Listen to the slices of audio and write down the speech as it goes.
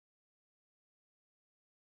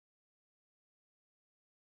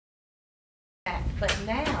But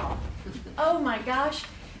now, oh my gosh,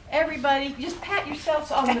 everybody just pat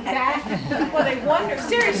yourselves on the back. What a wonderful,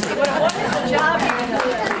 seriously, what a wonderful job you've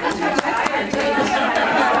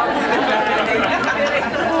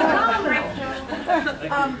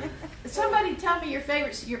done. Somebody tell me your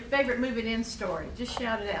favorite moving in story. Just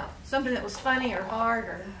shout it out. Something that was funny or hard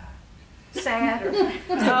or sad or.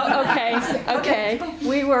 Oh, okay.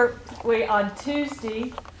 We on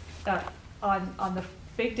Tuesday, on the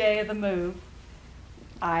big day of the move.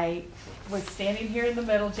 I was standing here in the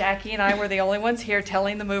middle. Jackie and I were the only ones here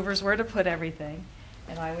telling the movers where to put everything.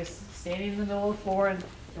 And I was standing in the middle of the floor, and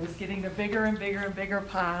it was getting a bigger and bigger and bigger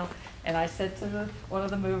pile. And I said to one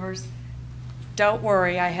of the movers, "Don't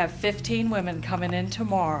worry, I have 15 women coming in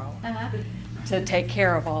tomorrow to take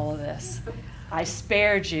care of all of this. I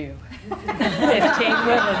spared you 15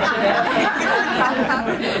 women today."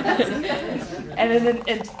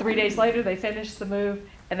 And 3 days later, they finished the move.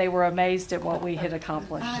 And they were amazed at what we had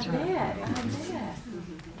accomplished. I bet.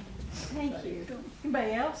 Thank you.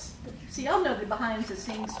 Anybody else? See, y'all know the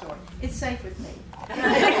behind-the-scenes story. It's safe with me.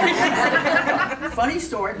 Funny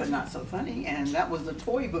story, but not so funny. And that was the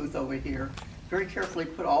toy booth over here. Very carefully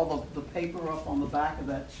put all the paper up on the back of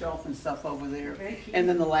that shelf and stuff over there. And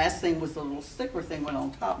then the last thing was the little sticker thing went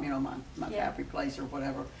on top, you know, my happy place or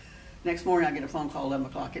whatever. Next morning, I get a phone call 11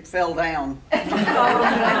 o'clock. It fell down.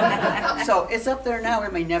 So it's up there now.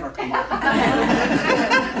 It may never come up.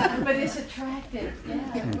 But it's attractive.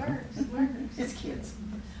 Yeah, it works. It works. It's kids.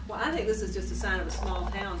 Well, I think this is just a sign of a small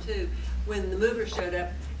town, too. When the movers showed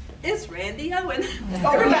up, it's Randy Owen.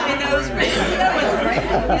 Everybody knows Randy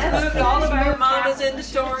Owen. He's moved all of our mamas into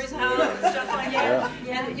Story's home and stuff like that.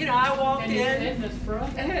 And, you know, I walked in.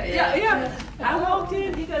 I walked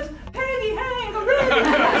in, he goes, "Peggy, hey, I'm Randy."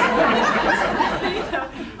 You know,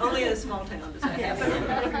 only in a small town does that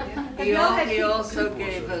happen. He also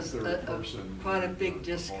gave us quite a big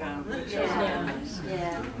discount. Which is nice.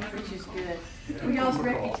 Yeah, which is good. Well, y'all's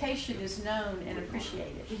reputation is known and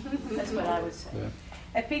appreciated. That's what I would say.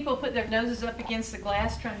 Have people put their noses up against the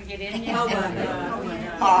glass trying to get in yet? Oh my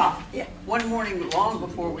God. One morning, long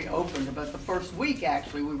before we opened, about the first week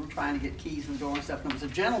actually, we were trying to get keys in the door and stuff, and there was a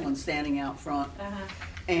gentleman standing out front.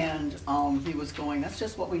 And he was going, "That's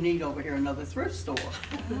just what we need over here, another thrift store."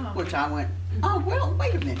 Which I went, "Oh, well,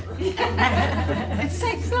 wait a minute. It's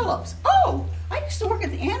St. Philip's. Oh, I used to work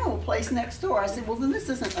at the animal place next door." I said, "Well, then this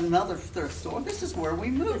isn't another thrift store. This is where we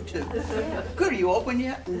moved to." "Good, are you open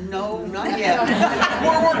yet?" "No, not yet.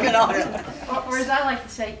 We're working on it." Or as I like to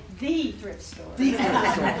say, the thrift store. The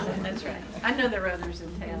thrift store. That's right. I know there are others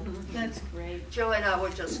in town. That's great. Joe and I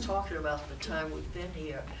were just talking about the time we've been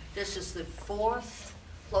here. This is the 4th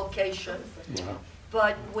location,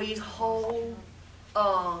 but we hold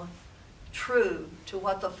true to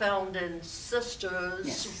what the founding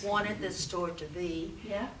sisters wanted this store to be,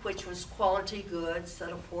 which was quality goods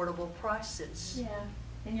at affordable prices. Yeah,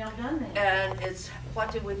 and y'all done that. And it's,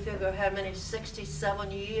 what did we figure, how many, 67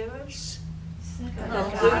 years?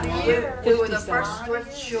 We were the first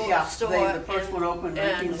thrift store the first one opened in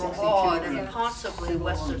and 1962. and possibly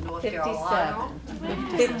Western North Carolina.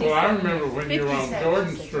 57. Well, I remember when you were on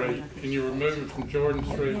Jordan Street and you were moving from Jordan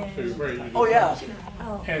Street to where you Oh, yeah.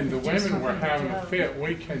 And the women were having a fit.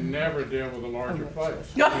 We can never deal with a larger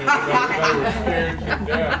place. You know, they were scared to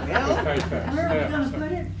death to take that Where are we going to step.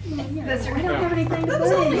 put it? We don't have anything to That put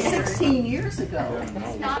was in only here. 16 years ago.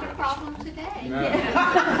 It's not a problem today. No.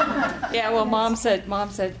 Yeah, well, Mom said,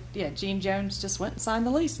 yeah, Gene Jones just went and signed the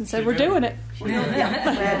lease and said, She "We're did. doing it."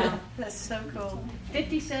 Wow, that's so cool.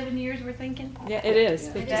 57 years we're thinking? Yeah, it is.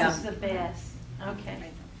 That's the best.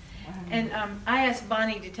 Okay. And I asked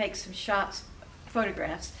Bonnie to take some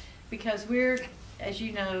photographs, because we're, as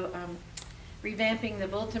you know, revamping the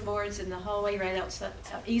bulletin boards in the hallway right outside,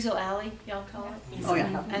 Easel Alley, y'all call it? Oh,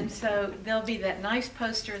 yeah. And so there'll be that nice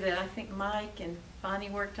poster that I think Mike and Bonnie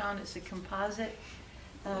worked on. It's a composite,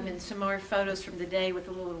 and some more photos from the day with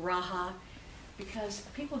a little raha, because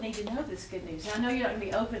people need to know this good news. I know you're not going to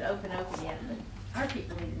be open yet, but our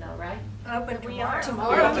people need to know, right? Open We are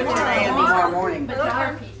tomorrow. Open today and tomorrow morning. But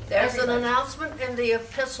our people. There's an everybody. announcement in the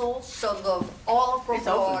epistle, so all It's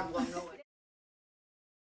abroad open. will know.